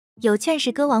有劝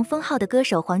世歌王封号的歌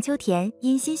手黄秋田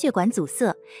因心血管阻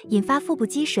塞，引发腹部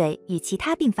积水与其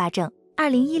他并发症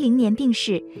，2010年病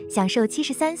逝，享寿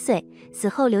73岁，死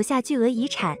后留下巨额遗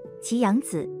产。其养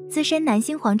子资深男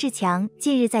星黄志强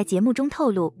近日在节目中透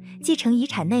露继承遗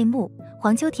产内幕，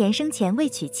黄秋田生前未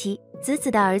娶妻，子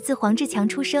的儿子黄志强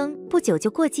出生不久就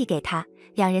过继给他，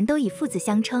两人都以父子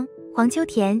相称。黄秋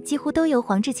田几乎都由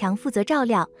黄志强负责照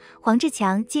料。黄志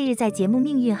强近日在节目《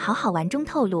命运好好玩》中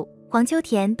透露，黄秋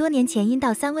田多年前阴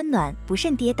道3温暖不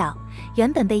慎跌倒，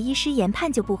原本被医师研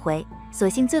判救不回，所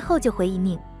幸最后救回一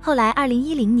命。后来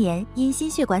2010年因心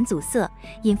血管阻塞，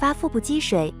引发腹部积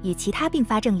水与其他并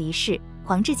发症离世。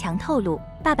黄志强透露，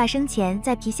爸爸生前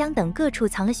在皮箱等各处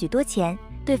藏了许多钱，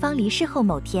对方离世后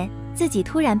某天，自己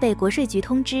突然被国税局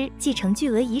通知继承巨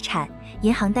额遗产，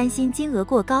银行担心金额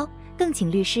过高，更请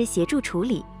律师协助处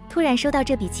理。突然收到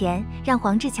这笔钱，让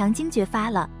黄志强惊觉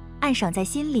发了，暗爽在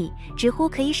心里，直呼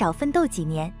可以少奋斗几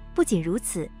年。不仅如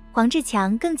此，黄志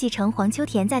强更继承黄秋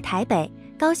田在台北、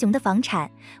高雄的房产，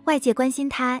外界关心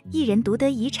他一人独得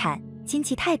遗产，亲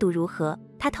戚态度如何？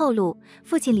他透露，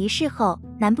父亲离世后，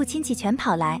南部亲戚全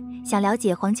跑来，想了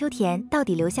解黄秋田到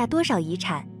底留下多少遗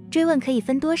产，追问可以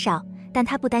分多少，但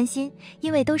他不担心，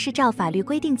因为都是照法律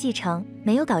规定继承，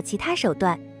没有搞其他手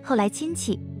段。后来亲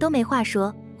戚都没话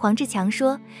说。黄志强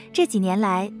说，这几年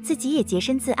来自己也洁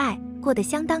身自爱，过得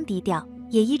相当低调，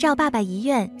也依照爸爸遗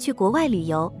愿去国外旅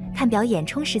游、看表演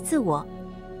充实自我。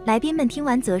来宾们听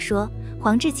完则说，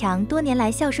黄志强多年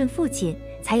来孝顺父亲，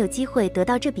才有机会得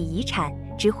到这笔遗产，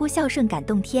直呼孝顺感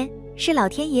动天，是老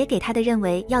天爷给他的，认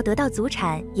为要得到祖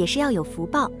产也是要有福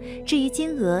报。至于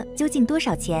金额究竟多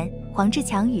少钱，黄志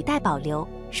强语带保留。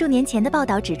数年前的报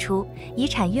道指出，遗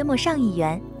产约莫上亿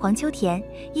元。黄秋田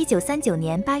1939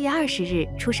年8月20日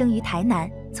出生于台南，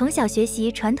从小学习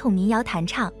传统民谣弹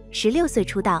唱，16岁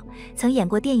出道，曾演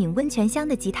过电影《温泉乡》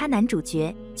的吉他男主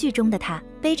角。剧中的他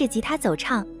背着吉他走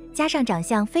唱，加上长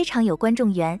相非常有观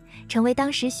众缘，成为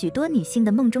当时许多女性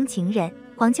的梦中情人。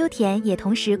黄秋田也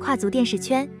同时跨足电视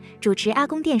圈，主持阿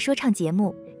公店说唱节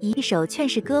目，以一首劝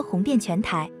世歌红遍全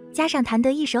台，加上弹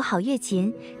得一手好乐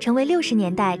琴，成为60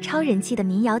年代超人气的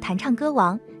民谣弹唱歌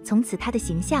王。从此他的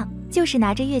形象就是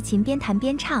拿着乐琴边弹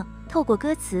边唱，透过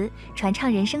歌词传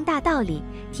唱人生大道理。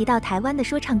提到台湾的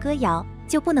说唱歌谣，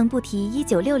就不能不提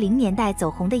1960年代走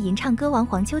红的吟唱歌王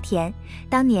黄秋田。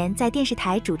当年在电视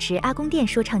台主持阿公店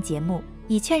说唱节目，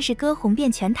以劝世歌红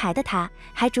遍全台的他，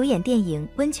还主演电影《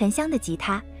温泉乡》的吉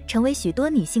他，成为许多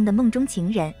女性的梦中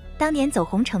情人。当年走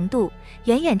红程度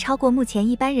远远超过目前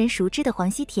一般人熟知的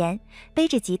黄西田，背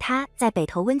着吉他在北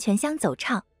投温泉乡走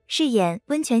唱。饰演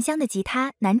温泉乡的吉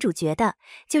他男主角的，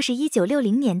就是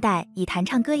1960年代以弹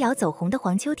唱歌谣走红的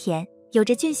黄秋田。有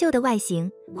着俊秀的外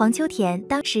形，黄秋田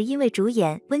当时因为主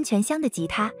演温泉乡的吉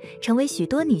他，成为许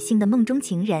多女性的梦中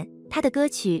情人。他的歌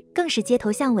曲更是街头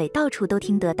巷尾到处都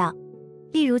听得到，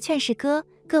例如劝世歌，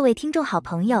各位听众好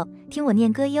朋友，听我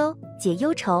念歌哟，解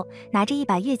忧愁，拿着一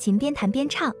把乐琴边弹边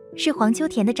唱，是黄秋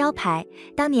田的招牌。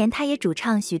当年他也主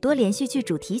唱许多连续剧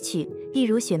主题曲，例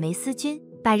如雪梅思君，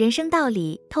把人生道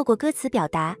理透过歌词表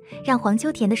达，让黄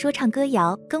秋田的说唱歌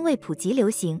谣更为普及流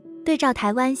行。对照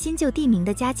台湾新旧地名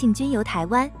的嘉庆君游台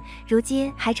湾，如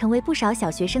今还成为不少小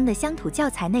学生的乡土教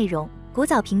材内容。古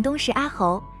早屏东是阿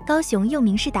猴，高雄又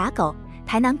名是打狗，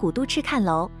台南古都赤看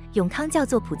楼，永康叫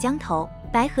做浦江头，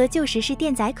白河旧时是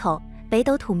店仔口，北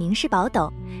斗土名是宝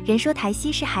斗，人说台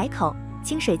西是海口，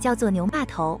清水叫做牛骂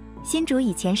头，新竹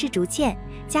以前是竹堑，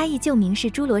嘉义旧名是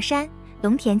猪罗山，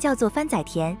龙田叫做番仔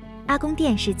田，阿公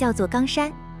店是叫做冈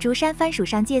山，竹山番薯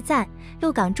上界赞，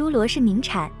鹿港猪罗是名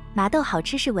产，麻豆好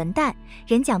吃是文旦，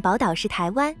人讲宝岛是台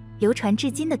湾，流传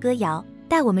至今的歌谣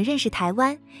带我们认识台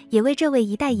湾，也为这位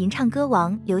一代吟唱歌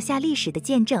王留下历史的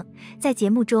见证。在节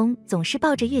目中总是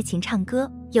抱着乐琴唱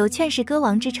歌，有劝世歌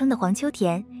王之称的黄秋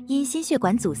田，因心血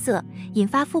管阻塞，引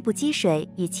发腹部积水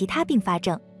与其他并发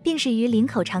症，病逝于林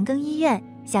口长庚医院，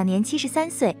享年73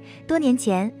岁。多年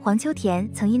前，黄秋田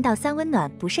曾阴道3温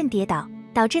暖不慎跌倒，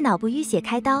导致脑部淤血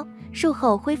开刀，术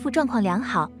后恢复状况良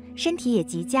好，身体也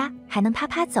极佳，还能啪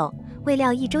啪走。未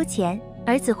料1周前，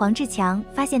儿子黄志强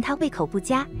发现他胃口不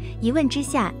佳，一问之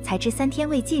下才知3天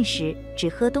未进食，只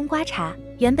喝冬瓜茶。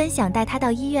原本想带他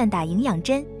到医院打营养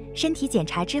针，身体检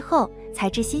查之后才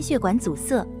知心血管阻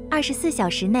塞，24小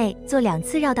时内做2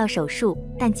次绕道手术，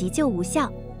但急救无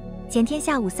效。前天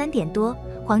下午3点多，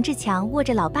黄志强握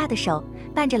着老爸的手，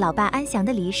伴着老爸安详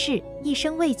的离世，一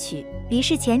生未娶。离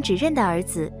世前只认的儿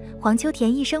子黄秋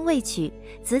田一生未娶，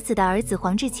子的儿子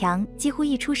黄志强几乎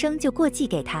一出生就过继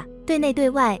给他，对内对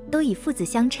外都以父子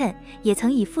相称，也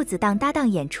曾以父子档搭档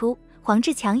演出。黄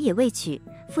志强也未娶，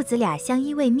父子俩相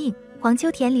依为命。黄秋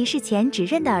田离世前只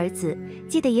认的儿子，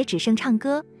记得也只剩唱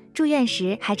歌，住院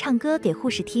时还唱歌给护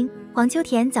士听。黄秋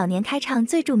田早年开唱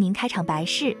最著名开场白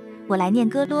是我来念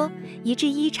歌啰，一至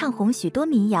一唱红许多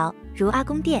民谣，如阿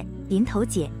公店、林头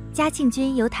姐、嘉庆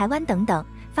君游台湾等等，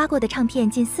发过的唱片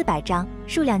近400张，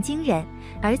数量惊人。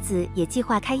儿子也计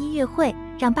划开音乐会，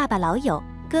让爸爸老友。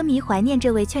歌迷怀念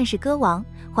这位劝世歌王，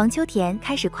黄秋田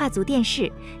开始跨足电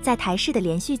视，在台视的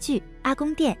连续剧《阿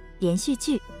公店》连续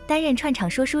剧担任串场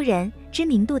说书人，知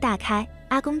名度大开。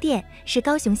阿公店是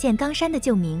高雄县冈山的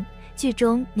旧名，剧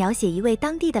中描写一位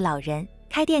当地的老人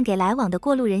开店给来往的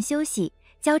过路人休息，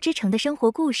交织成的生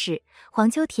活故事。黄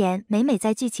秋田每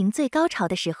在剧情最高潮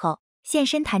的时候现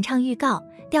身弹唱预告，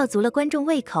吊足了观众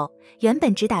胃口。原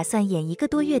本只打算演1个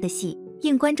多月的戏，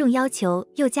应观众要求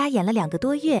又加演了2个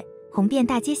多月，红遍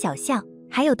大街小巷。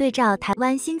还有对照台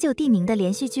湾新旧地名的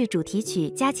连续剧主题曲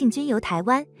《嘉庆君游台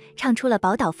湾》，唱出了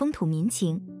宝岛风土民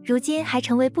情，如今还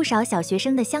成为不少小学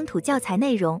生的乡土教材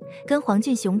内容。跟黄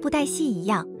俊雄布袋戏一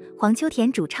样，黄秋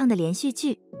田主唱的连续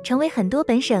剧成为很多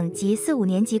本省及4、5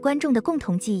年级观众的共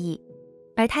同记忆。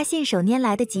而他信手拈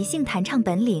来的即兴弹唱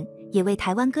本领，也为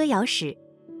台湾歌谣史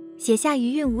写下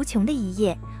余韵无穷的一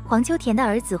页。黄秋田的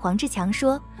儿子黄志强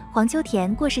说，黄秋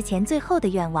田过世前最后的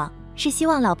愿望是希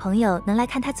望老朋友能来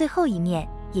看他最后一面，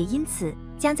也因此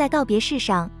将在告别式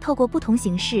上透过不同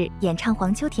形式演唱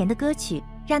黄秋田的歌曲，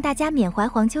让大家缅怀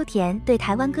黄秋田对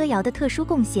台湾歌谣的特殊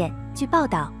贡献。据报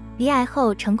道，罹癌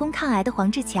后成功抗癌的黄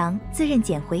志强自认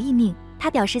捡回一命。他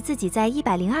表示自己在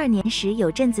102年时有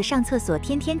阵子上厕所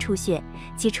天天出血，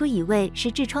起初以为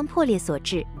是痔疮破裂所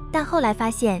致，但后来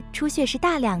发现出血是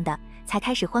大量的，才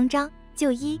开始慌张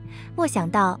就医，没想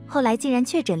到后来竟然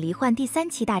确诊罹患第3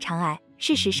期大肠癌。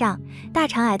事实上，大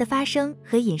肠癌的发生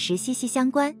和饮食息息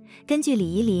相关。根据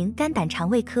李怡林肝胆肠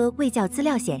胃科卫教资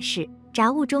料显示，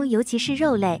炸物中尤其是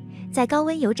肉类，在高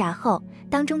温油炸后，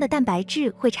当中的蛋白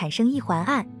质会产生异环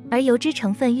胺，而油脂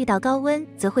成分遇到高温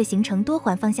则会形成多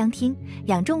环芳香烃，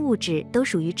两种物质都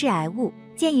属于致癌物。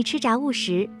建议吃炸物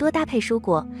时多搭配蔬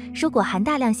果，蔬果含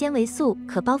大量纤维素，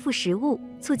可包覆食物，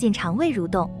促进肠胃蠕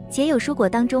动，且有蔬果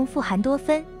当中富含多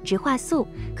酚、植化素，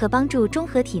可帮助中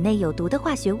和体内有毒的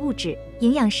化学物质。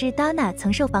营养师 Donna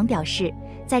曾受访表示，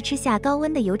在吃下高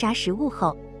温的油炸食物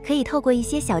后，可以透过一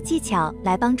些小技巧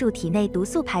来帮助体内毒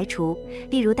素排除，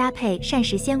例如搭配膳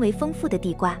食纤维丰富的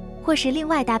地瓜，或是另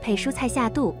外搭配蔬菜下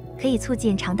肚，可以促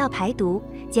进肠道排毒，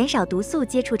减少毒素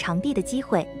接触肠壁的机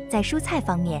会。在蔬菜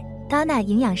方面，Donna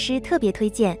营养师特别推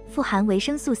荐富含维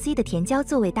生素 C 的甜椒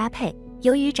作为搭配，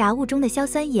由于炸物中的硝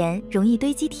酸盐容易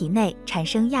堆积体内，产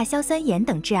生亚硝酸盐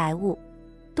等致癌物，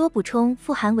多补充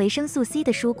富含维生素 C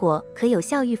的蔬果，可有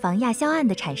效预防亚硝胺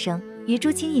的产生。余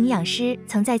朱清营养师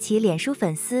曾在其脸书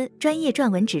粉丝专页撰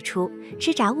文指出，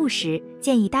吃炸物时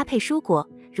建议搭配蔬果，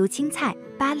如青菜、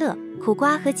芭乐、苦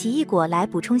瓜和奇异果来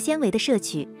补充纤维的摄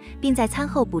取，并在餐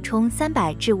后补充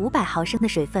300至500毫升的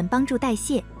水分，帮助代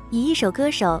谢。以一首歌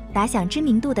手打响知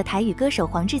名度的台语歌手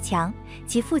黄志强，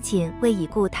其父亲为已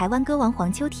故台湾歌王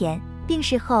黄秋田，病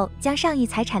逝后将上亿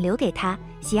财产留给他。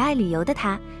喜爱旅游的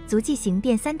他，足迹行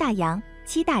遍3大洋、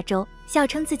7大洲，笑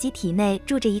称自己体内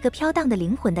住着一个飘荡的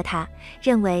灵魂的他，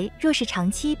认为若是长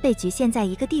期被局限在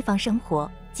一个地方生活，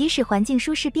即使环境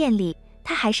舒适便利，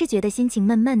他还是觉得心情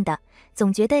闷闷的，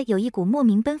总觉得有一股莫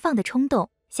名奔放的冲动，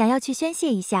想要去宣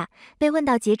泄一下。被问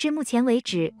到截至目前为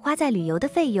止花在旅游的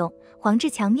费用，黄志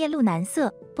强面露难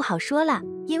色，不好说了，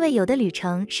因为有的旅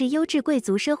程是优质贵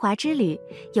族奢华之旅，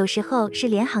有时候是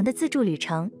联航的自助旅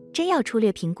程，真要粗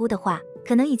略评估的话，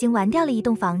可能已经玩掉了一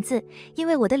栋房子，因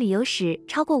为我的旅游史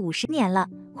超过50年了。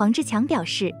黄志强表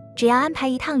示，只要安排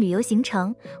一趟旅游行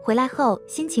程，回来后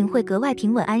心情会格外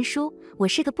平稳安舒。我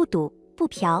是个不赌、不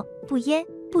嫖、不烟、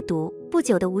不毒、不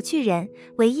酒的无趣人，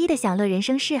唯一的享乐人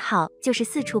生嗜好就是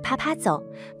四处啪啪走，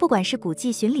不管是古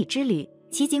迹巡礼之旅、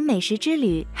奇景美食之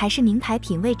旅，还是名牌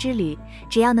品味之旅，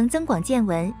只要能增广见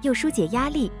闻又疏解压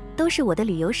力，都是我的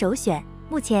旅游首选。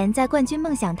目前在冠军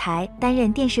梦想台担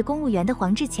任电视公务员的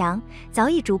黄志强，早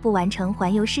已逐步完成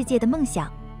环游世界的梦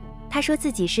想。他说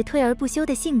自己是退而不休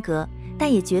的性格，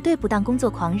但也绝对不当工作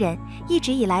狂人，一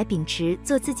直以来秉持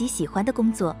做自己喜欢的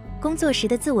工作，工作时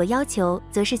的自我要求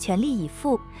则是全力以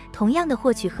赴，同样的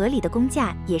获取合理的工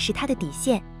价也是他的底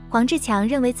线。黄志强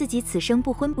认为自己此生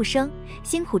不婚不生，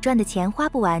辛苦赚的钱花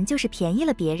不完就是便宜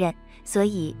了别人，所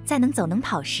以在能走能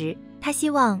跑时，他希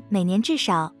望每年至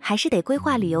少还是得规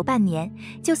划旅游半年，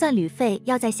就算旅费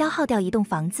要再消耗掉一栋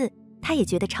房子，他也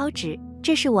觉得超值。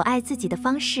这是我爱自己的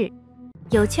方式。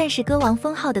有劝世歌王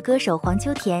封号的歌手黄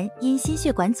秋田因心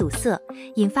血管阻塞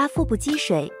引发腹部积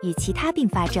水与其他并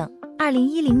发症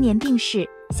，2010年病逝，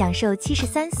享寿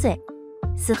73岁。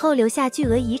死后留下巨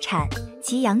额遗产，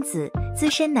其养子资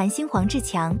深男星黄志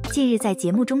强近日在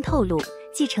节目中透露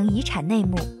继承遗产内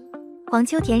幕。黄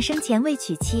秋田生前未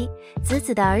娶妻，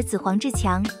子的儿子黄志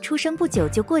强出生不久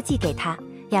就过继给他，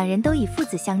两人都以父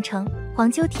子相称，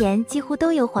黄秋田几乎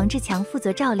都由黄志强负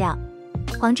责照料。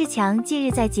黄志强近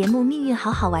日在节目《命运好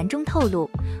好玩》中透露，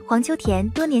黄秋田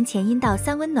多年前阴道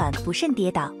3温暖不慎跌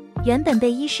倒，原本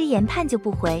被医师研判就不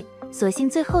回，所幸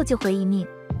最后救回一命。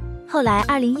后来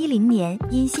2010年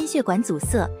因心血管阻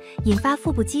塞引发腹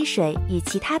部积水与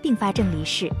其他并发症离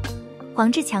世。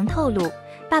黄志强透露，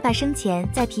爸爸生前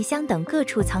在皮箱等各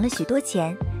处藏了许多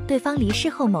钱，对方离世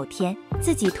后某天，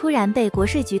自己突然被国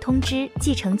税局通知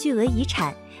继承巨额遗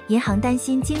产，银行担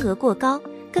心金额过高，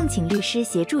更请律师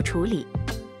协助处理。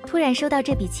突然收到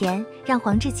这笔钱，让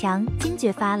黄志强惊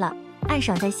觉发了，暗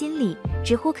爽在心里，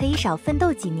直呼可以少奋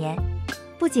斗几年。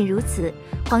不仅如此，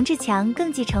黄志强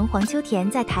更继承黄秋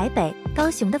田在台北、高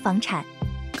雄的房产。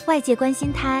外界关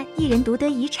心他一人独得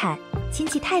遗产，亲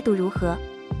戚态度如何？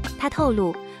他透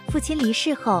露，父亲离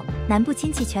世后，南部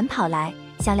亲戚全跑来，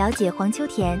想了解黄秋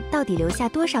田到底留下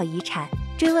多少遗产，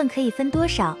追问可以分多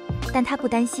少，但他不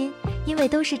担心，因为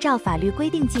都是照法律规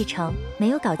定继承，没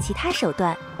有搞其他手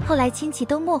段。后来亲戚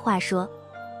都默话说。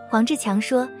黄志强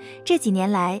说，这几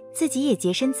年来自己也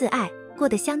洁身自爱，过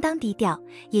得相当低调，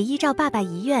也依照爸爸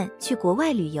遗愿去国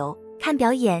外旅游、看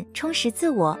表演，充实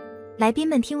自我。来宾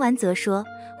们听完则说，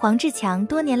黄志强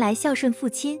多年来孝顺父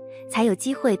亲，才有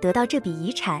机会得到这笔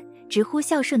遗产，直呼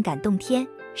孝顺感动天，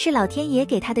是老天爷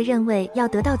给他的任位，要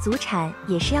得到祖产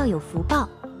也是要有福报。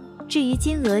至于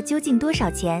金额究竟多少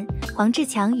钱，黄志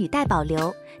强语带保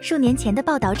留。数年前的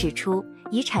报道指出，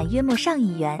遗产约莫上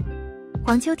亿元。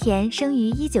黄秋田生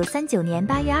于1939年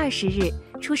8月20日，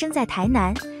出生在台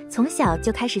南，从小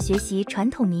就开始学习传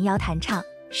统民谣弹唱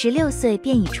，16岁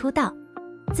便已出道。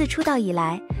自出道以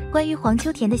来，关于黄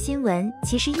秋田的新闻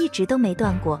其实一直都没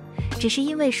断过，只是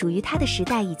因为属于他的时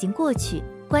代已经过去，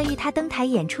关于他登台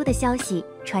演出的消息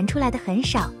传出来的很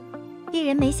少。令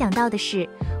人没想到的是，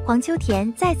黄秋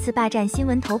田再次霸占新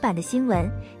闻头版的新闻，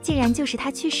竟然就是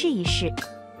他去世一事。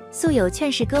素有劝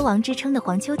世歌王之称的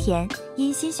黄秋田，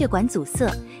因心血管阻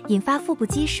塞引发腹部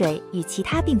积水与其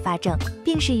他并发症，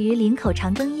病逝于林口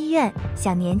长庚医院，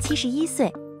享年71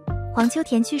岁。黄秋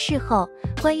田去世后，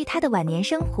关于他的晚年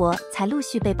生活才陆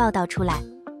续被报道出来。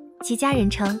其家人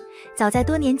称，早在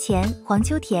多年前，黄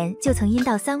秋田就曾阴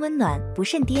道3温暖不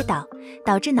慎跌倒，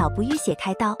导致脑部淤血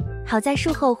开刀，好在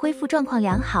术后恢复状况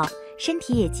良好，身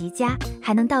体也极佳，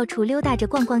还能到处溜达着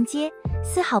逛逛街，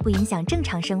丝毫不影响正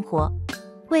常生活。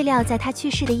未料在他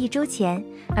去世的1周前，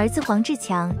儿子黄志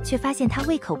强却发现他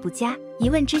胃口不佳，一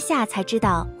问之下才知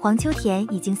道黄秋田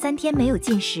已经3天没有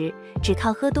进食，只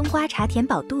靠喝冬瓜茶填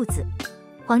饱肚子。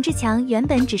黄志强原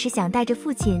本只是想带着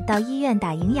父亲到医院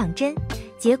打营养针，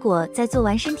结果在做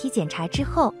完身体检查之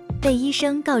后，被医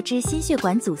生告知心血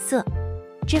管阻塞。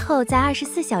之后在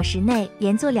24小时内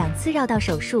连做2次绕道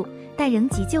手术，但仍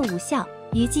急救无效。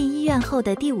于进医院后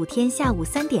的第5天下午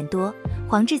3点多，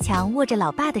黄志强握着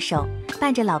老爸的手，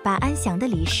伴着老爸安详的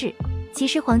离世。其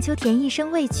实黄秋田一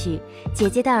生未娶，姐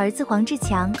姐的儿子黄志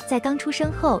强在刚出生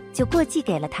后就过继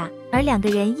给了他，而2个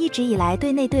人一直以来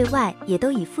对内对外也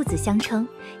都以父子相称，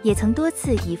也曾多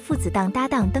次以父子档搭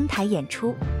档登台演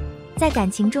出。在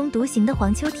感情中独行的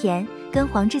黄秋田跟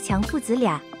黄志强父子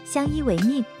俩相依为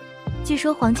命。据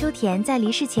说黄秋田在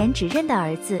离世前只认的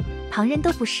儿子，旁人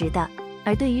都不识的，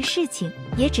而对于事情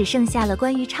也只剩下了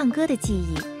关于唱歌的记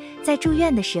忆。在住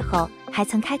院的时候还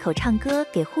曾开口唱歌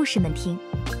给护士们听。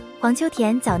黄秋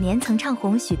田早年曾唱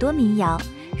红许多民谣，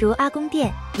如阿公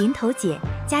店、林头姐、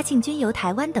嘉庆君游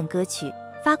台湾等歌曲，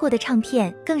发过的唱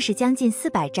片更是将近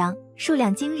400张，数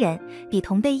量惊人，比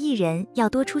同辈艺人要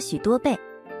多出许多倍。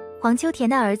黄秋田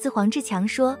的儿子黄志强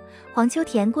说，黄秋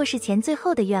田过世前最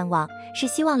后的愿望是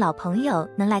希望老朋友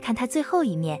能来看他最后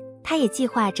一面，他也计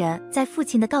划着在父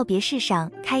亲的告别式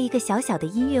上开一个小小的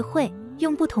音乐会，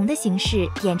用不同的形式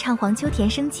演唱黄秋田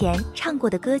生前唱过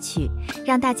的歌曲，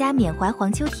让大家缅怀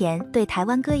黄秋田对台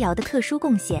湾歌谣的特殊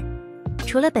贡献。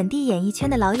除了本地演艺圈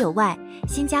的老友外，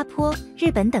新加坡、日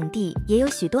本等地也有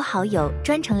许多好友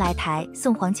专程来台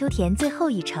送黄秋田最后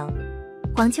一程。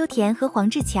黄秋田和黄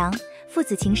志强父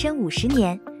子情深50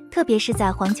年，特别是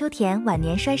在黄秋田晚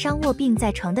年摔伤卧病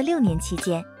在床的6年期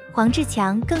间，黄志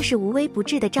强更是无微不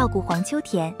至地照顾黄秋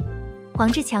田。黄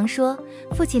志强说，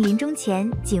父亲临终前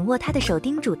紧握他的手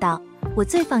叮嘱道，我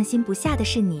最放心不下的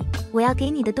是你，我要给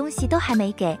你的东西都还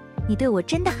没给，你对我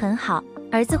真的很好。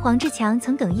儿子黄志强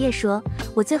曾哽咽说，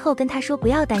我最后跟他说不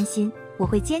要担心，我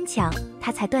会坚强，他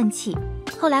才断气。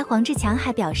后来黄志强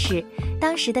还表示，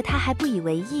当时的他还不以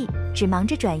为意，只忙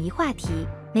着转移话题，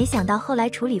没想到后来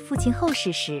处理父亲后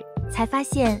事时，才发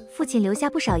现父亲留下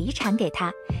不少遗产给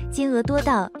他，金额多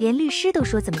到连律师都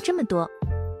说怎么这么多。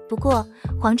不过，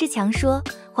黄志强说，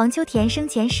黄秋田生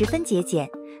前十分节俭，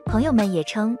朋友们也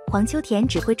称黄秋田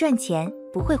只会赚钱，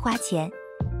不会花钱。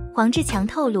黄志强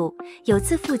透露，有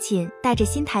次父亲带着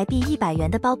新台币100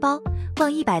元的包包逛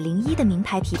101的名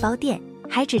牌皮包店，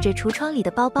还指着橱窗里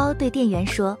的包包对店员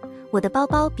说：“我的包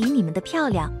包比你们的漂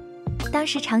亮。”当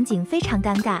时场景非常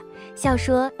尴尬，笑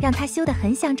说让他羞得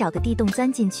很想找个地洞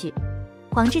钻进去。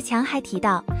黄志强还提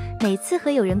到，每次和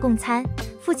友人共餐，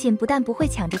父亲不但不会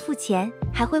抢着付钱，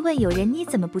还会问友人你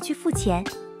怎么不去付钱。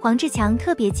黄志强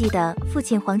特别记得父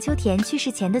亲黄秋田去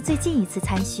世前的最近一次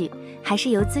餐叙，还是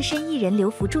由资深艺人刘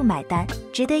福柱买单。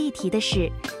值得一提的是，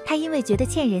他因为觉得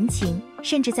欠人情，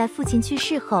甚至在父亲去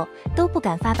世后都不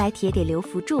敢发白帖给刘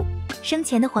福柱。生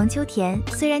前的黄秋田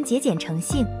虽然节俭诚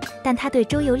信，但他对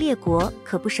周游列国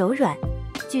可不手软。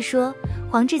据说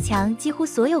黄志强几乎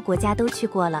所有国家都去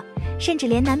过了，甚至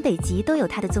连南北极都有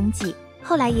他的踪迹。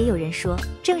后来也有人说，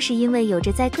正是因为有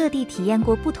着在各地体验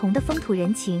过不同的风土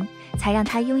人情，才让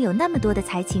他拥有那么多的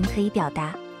才情可以表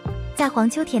达。在黄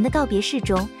秋田的告别式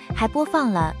中，还播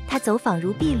放了他走访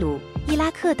如秘鲁、伊拉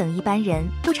克等一般人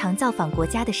不常造访国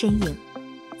家的身影。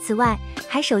此外，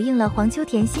还首映了黄秋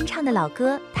田新唱的老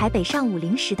歌《台北上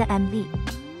50时》的 MV。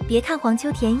别看黄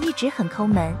秋田一直很抠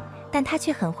门，但他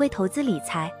却很会投资理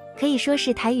财，可以说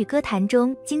是台语歌坛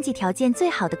中经济条件最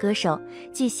好的歌手，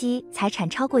据悉财产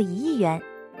超过1亿元。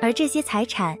而这些财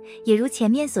产也如前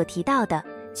面所提到的，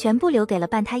全部留给了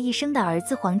伴他一生的儿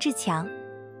子黄志强。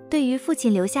对于父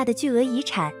亲留下的巨额遗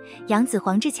产，养子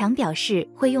黄志强表示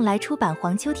会用来出版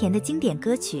黄秋田的经典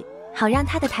歌曲，好让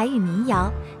他的台语民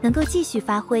谣能够继续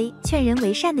发挥劝人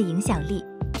为善的影响力。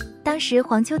当时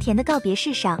黄秋田的告别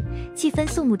式上，气氛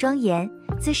肃穆庄严，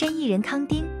资深艺人康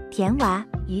丁、田娃、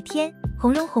于天、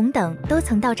洪荣宏等都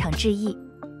曾到场致意。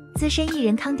资深艺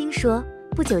人康丁说，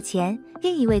不久前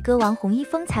另一位歌王洪一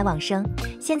峰才往生，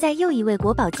现在又一位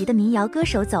国宝级的民谣歌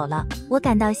手走了，我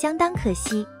感到相当可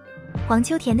惜。黄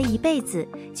秋田的一辈子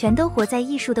全都活在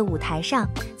艺术的舞台上，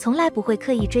从来不会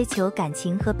刻意追求感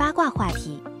情和八卦话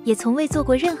题，也从未做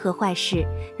过任何坏事，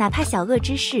哪怕小恶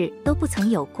之事都不曾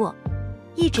有过，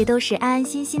一直都是安安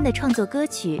心心的创作歌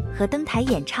曲和登台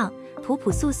演唱，朴朴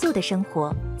素素的生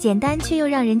活，简单却又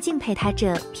让人敬佩他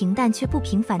这平淡却不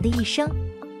平凡的一生。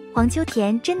黄秋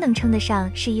田真能称得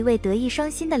上是一位德艺双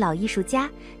馨的老艺术家，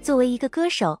作为一个歌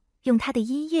手，用他的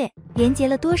音乐连接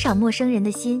了多少陌生人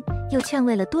的心，又劝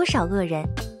慰了多少恶人。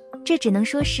这只能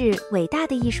说是伟大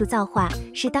的艺术造化，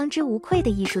是当之无愧的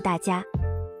艺术大家。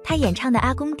他演唱的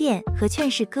阿公店和劝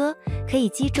世歌可以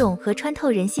击中和穿透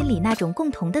人心里那种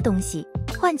共同的东西，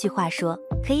换句话说，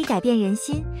可以改变人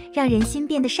心，让人心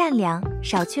变得善良，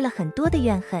少去了很多的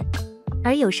怨恨。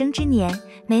而有生之年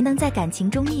没能在感情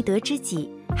中觅得知己，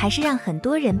还是让很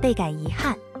多人倍感遗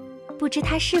憾。不知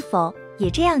他是否也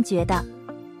这样觉得？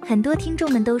很多听众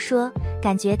们都说，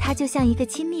感觉他就像一个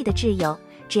亲密的挚友，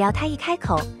只要他一开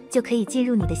口，就可以进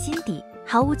入你的心底，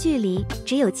毫无距离，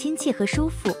只有亲切和舒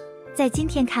服。在今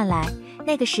天看来，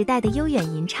那个时代的悠远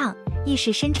吟唱，亦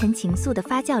是深沉情愫的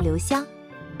发酵留香。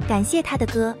感谢他的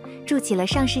歌，筑起了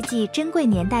上世纪珍贵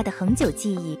年代的恒久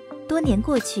记忆，多年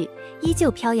过去，依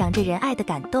旧飘扬着仁爱的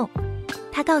感动。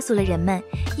他告诉了人们，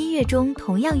音乐中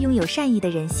同样拥有善意的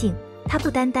人性，它不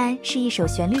单单是一首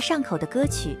旋律上口的歌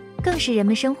曲，更是人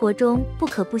们生活中不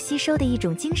可不吸收的一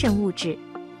种精神物质。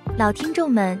老听众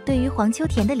们对于黄秋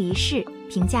田的离世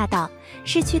评价道，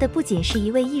逝去的不仅是一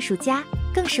位艺术家，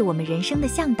更是我们人生的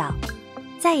向导。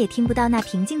再也听不到那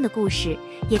平静的故事，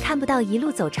也看不到一路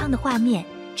走唱的画面，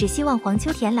只希望黄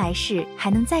秋田来世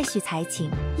还能再续才情，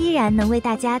依然能为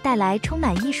大家带来充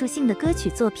满艺术性的歌曲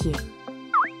作品。